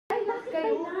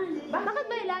kayo? Bakit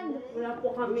Bailan? Wala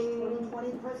po kaming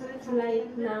flight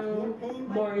ng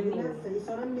morning.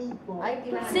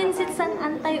 Since it's an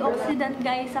antioxidant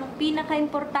guys, ang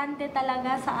pinaka-importante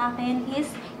talaga sa akin is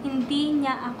hindi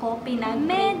niya ako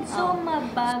medyo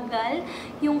mabagal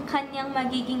yung kanyang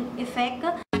magiging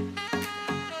effect.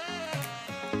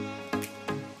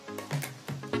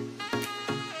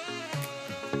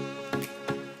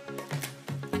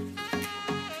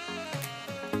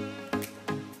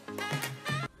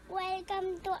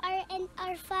 Welcome to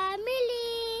our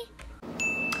family!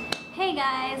 Hey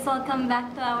guys! Welcome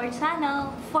back to our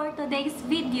channel. For today's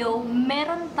video,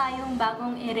 meron tayong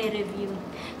bagong i-review.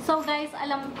 So guys,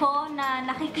 alam ko na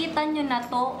nakikita nyo na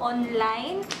to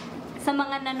online sa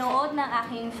mga nanood ng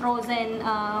aking frozen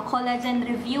collagen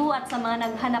review at sa mga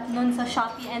naghanap nun sa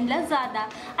Shopee and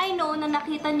Lazada. I know na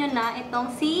nakita nyo na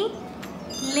itong si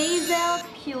Lazel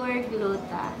Pure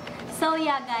Gluta. So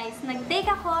yeah guys, nag-take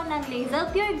ako ng Lazel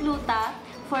Pure Gluta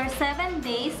for 7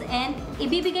 days and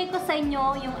ibibigay ko sa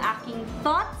inyo yung aking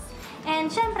thoughts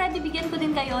and syempre bibigyan ko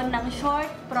din kayo ng short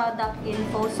product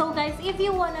info. So guys, if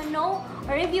you wanna know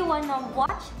or if you wanna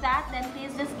watch that, then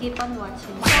please just keep on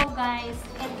watching. So guys,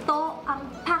 ito ang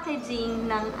packaging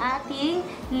ng ating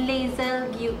Lazel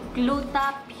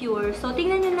Gluta Pure. So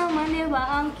tingnan nyo naman, diba?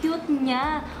 Ang cute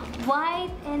niya.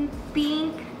 White and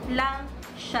pink lang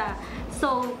siya.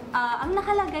 So, ang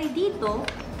nakalagay dito,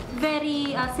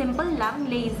 very simple lang,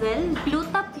 Lazel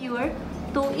Gluta Pure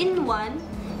 2-in-1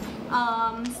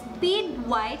 Speed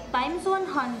White times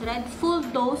 100 Full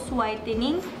Dose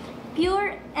Whitening,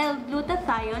 Pure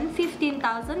L-Glutathione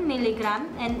 15,000 mg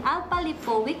and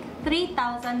Alpha-Lipoic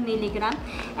 3,000 mg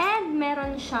and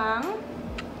meron siyang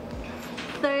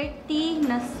 30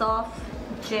 na soft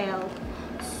gel.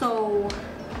 So,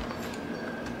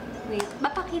 wait,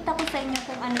 mapakita ko sa inyo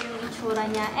kung ano yung itsura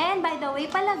niya. And by the way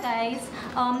pala guys,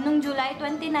 nung July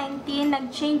 2019,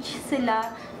 nag-change sila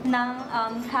ng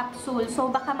capsule. So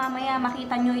baka mamaya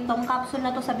makita nyo itong capsule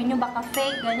na to, sabi nyo baka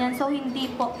fake, ganyan. So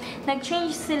hindi po.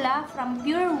 Nag-change sila from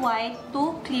pure white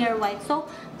to clear white. So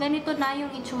ganito na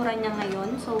yung itsura niya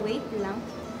ngayon. So wait lang.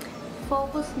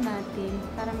 Focus natin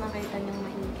para makita nyo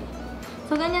maigi.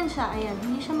 So ganyan siya. Ayan,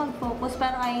 hindi siya mag-focus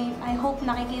pero I hope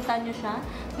nakikita nyo siya.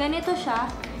 Ganito siya.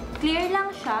 Clear lang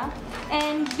siya.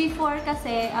 And before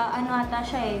kasi, ano ata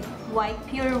siya white,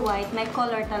 pure white. May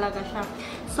color talaga siya.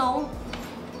 So,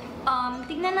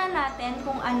 tignan na natin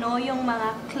kung ano yung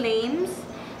mga claims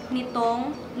nitong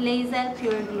Lazel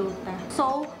Pure Gluta.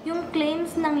 So, yung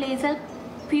claims ng Lazel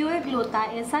Pure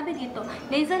Gluta is, sabi dito,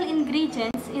 Lazel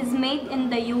ingredients is made in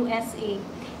the USA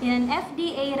in an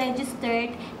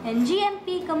FDA-registered and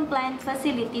GMP-compliant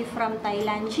facility from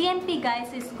Thailand. GMP, guys,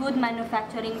 is good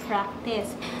manufacturing practice.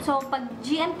 So, pag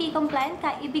GMP-compliant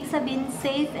ka, ibig sabihin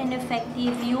safe and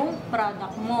effective yung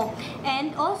product mo.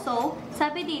 And also,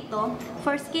 sabi dito,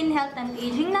 for skin health and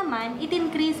aging naman, it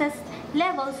increases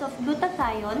levels of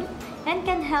glutathione and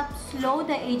can help slow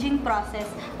the aging process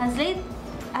as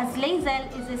Lazel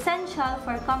is essential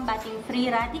for combating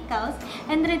free radicals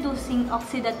and reducing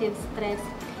oxidative stress.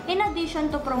 In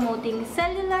addition to promoting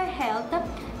cellular health,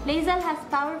 Lazel has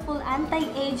powerful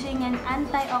anti-aging and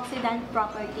antioxidant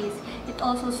properties. It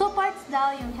also supports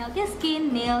daw yung healthy skin,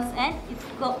 nails, and it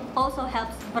also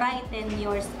helps brighten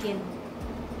your skin.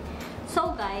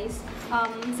 So guys,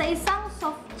 sa isang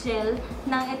soft gel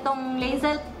ng itong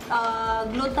Lazel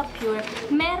Gluta Pure,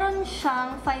 meron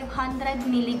siyang 500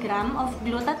 mg of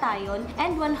glutathione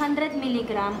and 100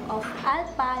 mg of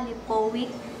alpha-lipoic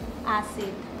acid.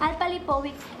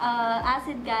 Alpha-lipoic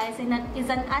acid, guys, is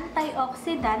an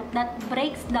antioxidant that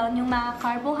breaks down yung mga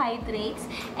carbohydrates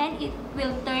and it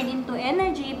will turn into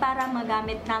energy para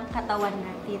magamit ng katawan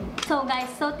natin. So guys,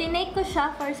 tinake ko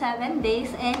siya for 7 days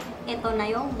and ito na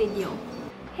yung video.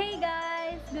 Hey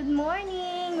guys! Good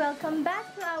morning! Welcome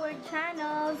back to our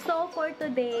channel. So for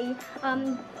today,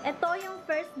 ito yung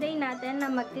first day natin na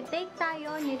magti-take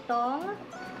tayo nitong,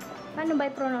 ano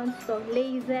ba i-pronounce to?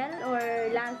 Lazel or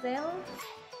Lazel?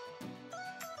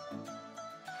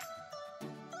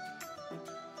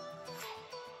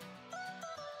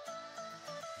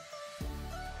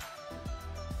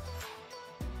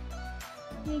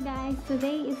 Hey guys,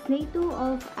 today is day 2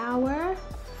 of our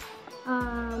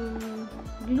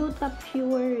Gluta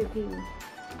Pure review.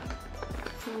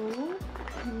 So,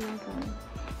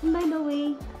 and by the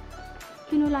way,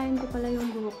 kinulayan ko pala yung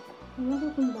buhok. Ano ko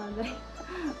kung bagay?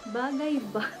 Bagay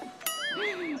ba?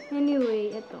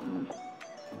 Anyway, ito.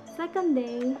 Second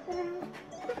day.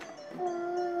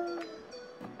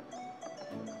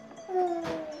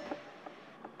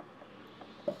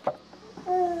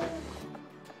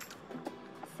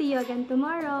 See you again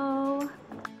tomorrow.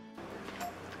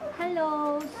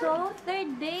 Hello! So,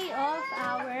 third day of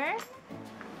our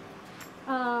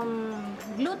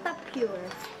Gluta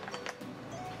Pure.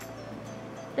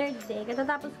 Third day.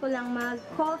 Katatapos ko lang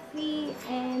mag-coffee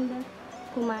and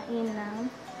kumain ng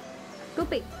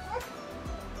tupig.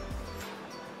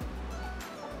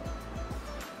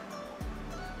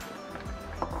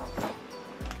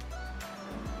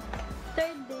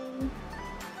 Third day.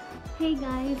 Hey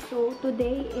guys, so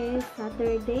today is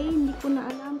Saturday. Hindi ko na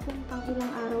alam kung pang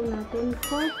ilang araw natin.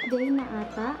 Fourth day na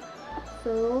ata.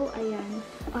 So, ayan.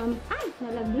 Ay!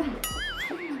 Nalaglag.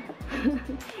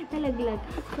 Nalaglag.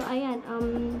 So, ayan.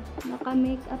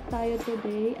 Naka-makeup tayo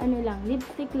today. Ano lang,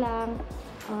 lipstick lang.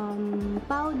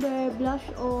 Powder, blush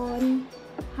on,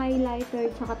 highlighter,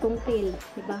 tsaka tungkil.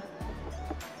 Diba?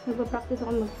 Nagpa-practice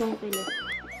ako mag-tungkil.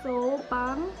 So,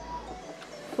 pang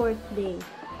fourth day.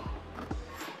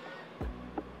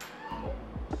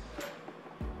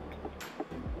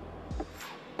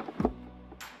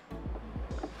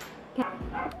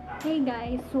 Hey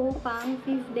guys, so pang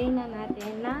 5th day na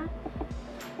natin na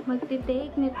magti-take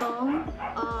nitong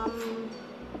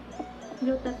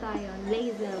glutathione,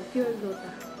 Lazel, pure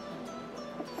gluta.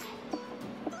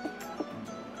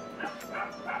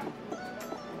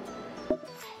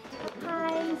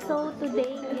 Hi, so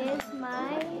today is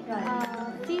my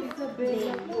 5th day.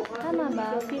 Tama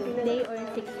ba? 5th day or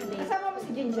 6th day? Kasama mo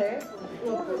si Ginger?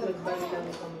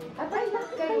 Atay na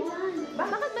kayo.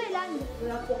 Bakit Thailand?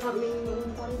 Wala po kaming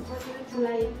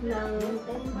flight ng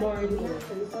morning.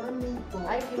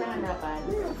 Ay, kinahanapan.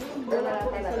 Wala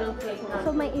po silang flight na. So,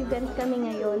 may event kami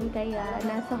ngayon, kaya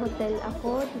nasa hotel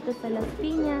ako dito sa Las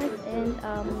Piñas, and,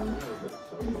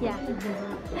 yeah.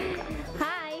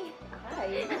 Hi!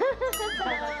 Hi.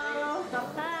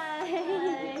 Hi!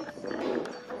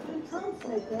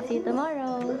 See you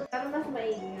tomorrow! Pero mas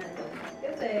maingat.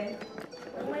 Kasi,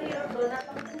 ang mahirap doon,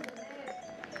 napakasunod.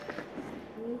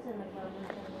 Minsan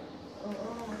nagbabantan.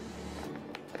 Oo.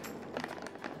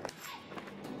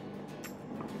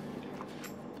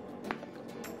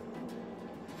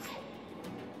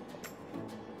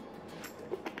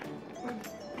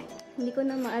 Hindi ko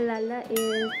na maalala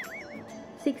is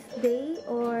 6th day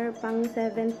or pang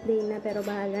 7th day na, pero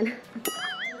bahala na.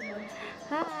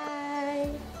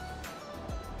 Hi!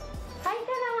 Hi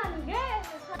ka naman, girl!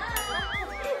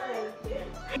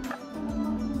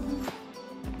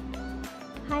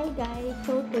 Hi guys!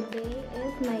 So today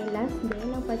is my last day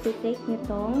ng pati-take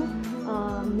nitong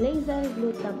Lazel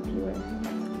Gluta Pure.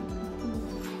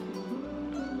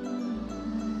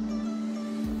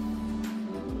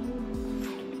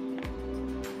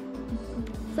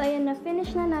 So, ayan,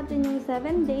 na-finish na natin yung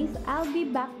 7 days. I'll be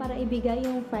back para ibigay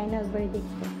yung final verdict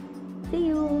ko.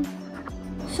 See you!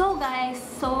 So, guys,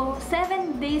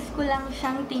 7 days ko lang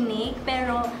siyang tinake,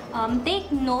 pero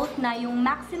take note na yung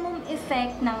maximum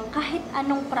effect ng kahit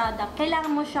anong product,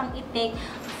 kailangan mo siyang i-take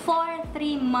for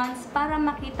 3 months para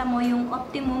makita mo yung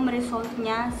optimum result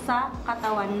niya sa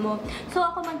katawan mo. So,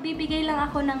 ako magbibigay lang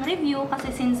ako ng review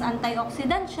kasi since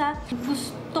antioxidant siya,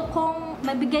 gusto kong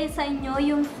mabigay sa inyo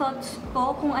yung thoughts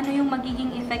ko kung ano yung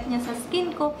magiging effect niya sa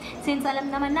skin ko. Since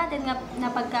alam naman natin na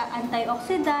pagka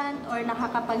antioxidant or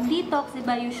nakakapag-detox,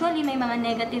 diba, usually may mga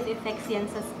negative effects yan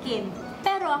sa skin.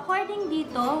 Pero according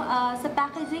dito, sa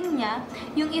packaging niya,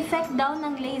 yung effect daw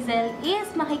ng Lazel is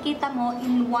makikita mo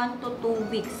in 1 to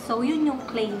 2 weeks. So, yun yung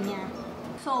claim niya.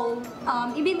 So,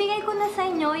 ibibigay ko na sa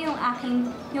inyo yung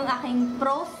aking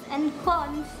pros and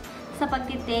cons sa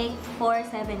pagtitake for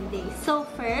 7 days. So,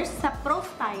 first, sa pros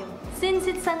tayo. Since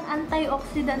it's an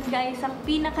antioxidant, guys, ang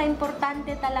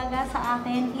pinaka-importante talaga sa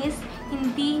akin is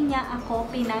hindi niya ako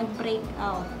pinag-break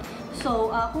out.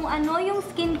 So, kung ano yung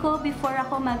skin ko before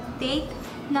ako mag-take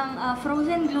ng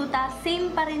frozen gluta, same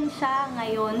pa rin siya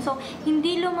ngayon. So,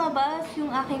 hindi lumabas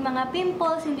yung aking mga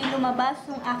pimples, hindi lumabas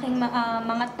yung aking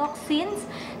mga toxins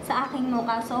sa aking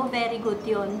mukha. So, very good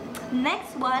yun.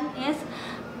 Next one is,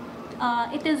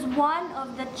 it is one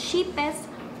of the cheapest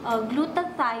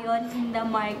glutathione in the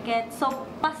market. So,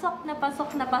 pasok na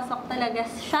pasok talaga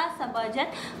siya sa budget.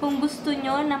 Kung gusto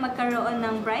nyo na magkaroon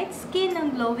ng bright skin,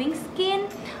 ng glowing skin,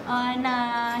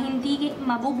 na hindi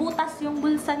mabubutas yung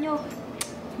bulsa nyo,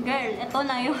 girl, ito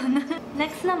na yun.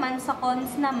 Next naman, sa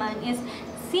cons naman is,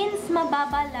 since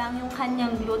mababa lang yung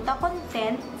kanyang gluta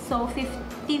content, So,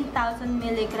 15,000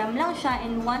 milligram lang siya,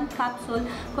 and one capsule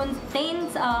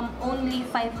contains only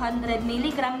 500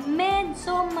 milligram.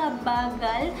 Medyo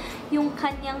mabagal yung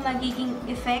kanyang magiging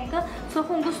effect. So,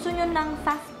 kung gusto nyo ng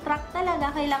fast track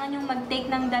talaga, kailangan yung mag-take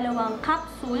ng 2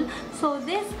 capsule. So,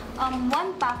 this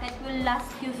one packet will last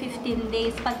you 15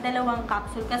 days pag 2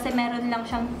 capsule kasi meron lang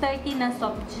siyang 30 na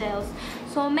soft gels.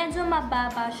 So, medyo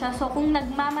mababa siya. So, kung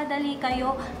nagmamadali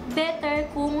kayo, better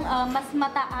kung mas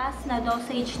mataas na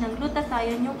dosage ng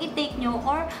glutathione yung i-take nyo,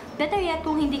 or better yet,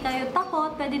 kung hindi kayo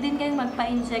takot, pwede din kayong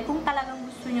magpa-inject kung talagang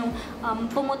gusto nyong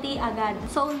pumuti agad.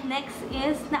 So, next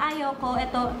is, na ayaw ko,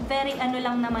 ito, very ano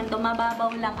lang naman to,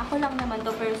 mababaw lang. Ako lang naman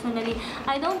to personally.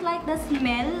 I don't like the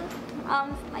smell.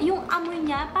 Yung amoy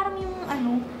niya, parang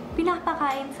yung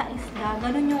pinapakain sa isda.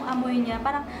 Ganun yung amoy niya.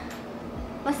 Parang,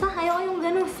 basta ayaw yung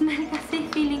ganun smell kasi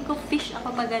feeling ko fish ako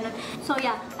pag ganun. So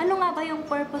yeah, ano nga ba yung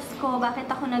purpose ko? Bakit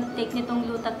ako nag-take nitong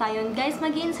glutathione? Guys,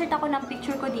 mag-insert ako ng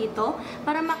picture ko dito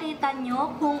para makita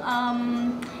nyo kung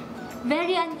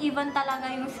very uneven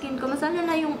talaga yung skin ko. Mas lalo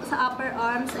na yung sa upper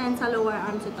arms and sa lower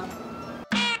arms ito.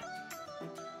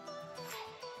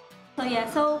 So yeah,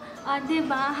 so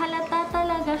diba, halata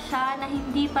talaga siya na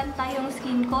hindi pantay yung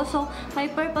skin ko. So my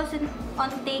purpose on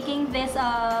taking this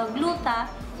gluta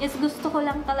is gusto ko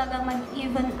lang talaga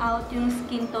mag-even out yung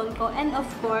skin tone ko. And of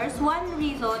course, one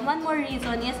more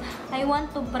reason is I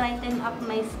want to brighten up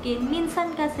my skin.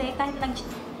 Minsan kasi kahit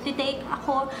nag-take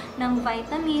ako ng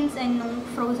vitamins and ng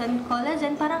frozen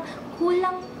collagen, parang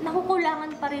nakukulangan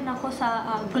pa rin ako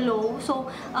sa glow. So,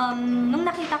 nung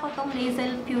nakita ko tong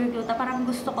Lazel Pure Gluta, parang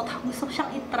gusto ko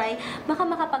siyang i-try. Baka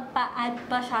makapagpa-add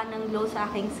pa siya ng glow sa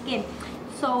aking skin.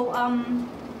 So,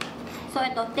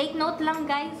 ito, take note lang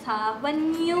guys ha,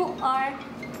 when you are,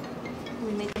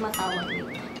 may tumatawag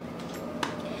dito.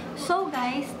 So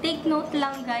guys, take note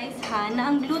lang guys ha,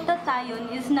 na ang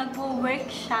glutathione is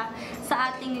nagwo-work siya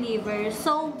sa ating liver.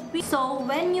 So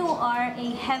when you are a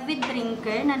heavy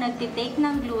drinker na nagtitake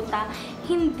ng gluta,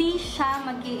 hindi siya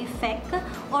mag-i-effect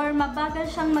or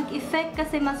mabagal siyang mag-effect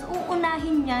kasi mas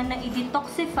uunahin niya na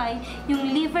i-detoxify yung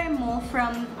liver mo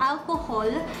from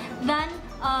alcohol than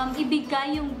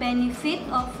ibigay yung benefit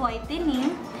of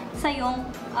whitening sa yung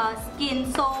skin.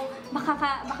 So, baka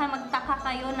magtaka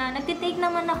kayo na nagtitake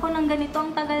naman ako ng ganito,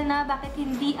 ang tagal na, bakit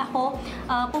hindi ako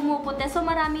pumuputi? So,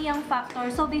 marami yung factor.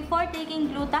 So, before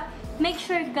taking gluta, make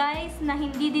sure guys na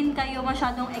hindi din kayo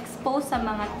masyadong exposed sa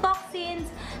mga toxins,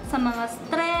 sa mga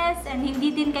stress, and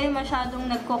hindi din kayo masyadong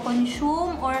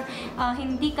nagko-consume or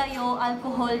hindi kayo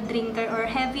alcohol drinker or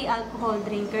heavy alcohol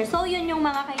drinker. So, yun yung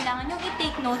mga kailangan yung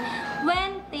i-take note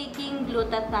when taking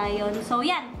glutathione. So,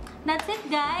 yan. That's it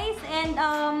guys, and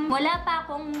wala pa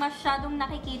akong masyadong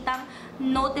nakikitang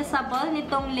noticeable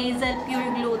nitong Lazel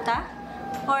Pure Gluta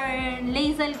or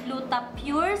Lazel Gluta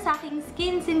Pure sa aking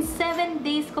skin since 7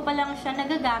 days ko pa lang siya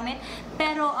nagagamit.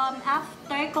 Pero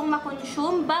after kong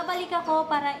makonsume, babalik ako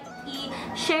para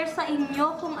i-share sa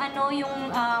inyo kung ano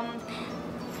yung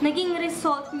naging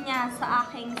result niya sa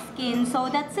aking skin.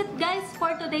 So, that's it guys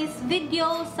for today's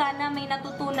video. Sana may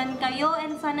natutunan kayo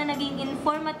and sana naging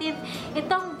informative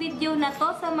itong video na to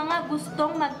sa mga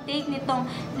gustong mag-take nitong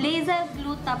Lazel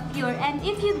Gluta Pure. And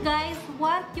if you guys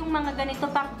want yung mga ganito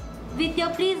pang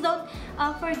video, please don't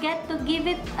forget to give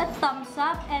it a thumbs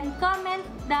up and comment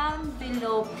down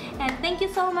below. And thank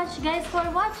you so much guys for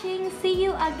watching. See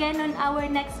you again on our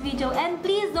next video. And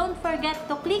please don't forget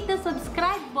to click the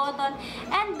subscribe button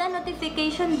and the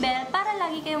notification bell para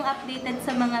lagi kayong updated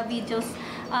sa mga videos,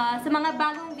 sa mga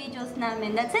bagong videos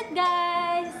namin. That's it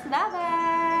guys!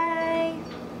 Bye-bye!